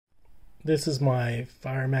This is my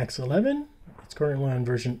Fire Max 11. It's currently on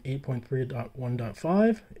version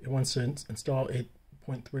 8.3.1.5. It wants to install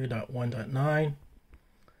 8.3.1.9.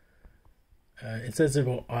 It says it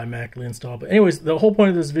will automatically install. But anyways, the whole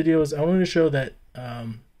point of this video is I wanted to show that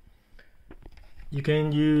you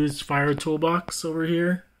can use Fire ToolBox over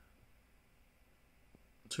here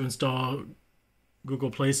to install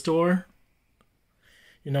Google Playstore.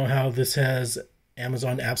 You know how this has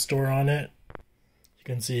Amazon App Store on it? You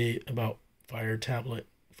can see about Fire Tablet,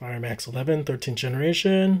 Fire Max 11, 13th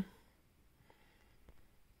generation.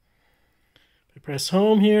 I press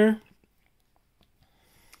home here.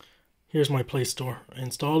 Here's my Play Store. I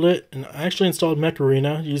installed it, and I actually installed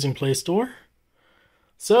Macarena using Play Store.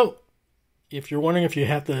 So, if you're wondering if you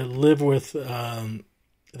have to live with the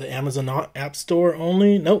Amazon App Store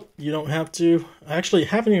only, nope, you don't have to. I actually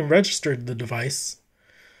haven't even registered the device,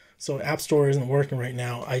 so App Store isn't working right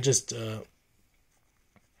now. I just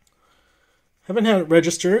haven't had it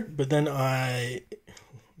registered, but then I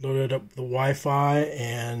loaded up the Wi-Fi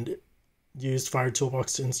and used Fire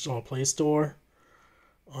ToolBox to install Play Store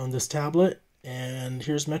on this tablet, and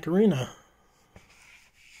here's Macarena.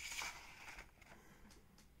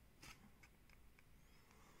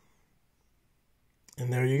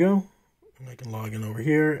 And there you go. And I can log in over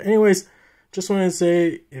here. Anyways, just wanted to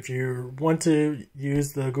say, if you want to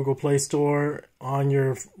use the Google Play Store on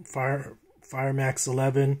your Fire Max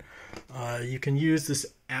 11, you can use this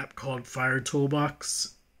app called Fire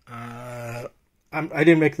ToolBox. I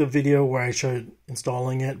didn't make the video where I showed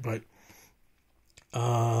installing it, but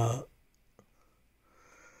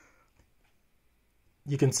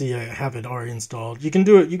you can see I have it already installed. You can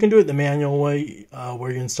do it the manual way,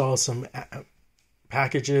 where you install some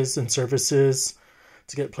packages and services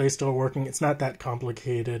to get Play Store working. It's not that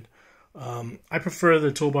complicated. I prefer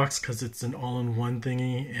the toolbox because it's an all-in-one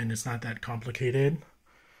thingy and it's not that complicated.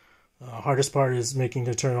 Hardest part is making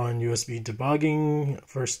to turn on USB debugging.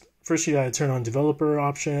 First you gotta turn on developer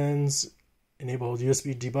options, enable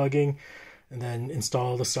USB debugging, and then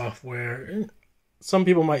install the software. Some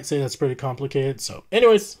people might say that's pretty complicated. So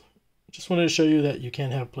anyways, just wanted to show you that you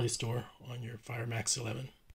can have Play Store on your Fire Max 11.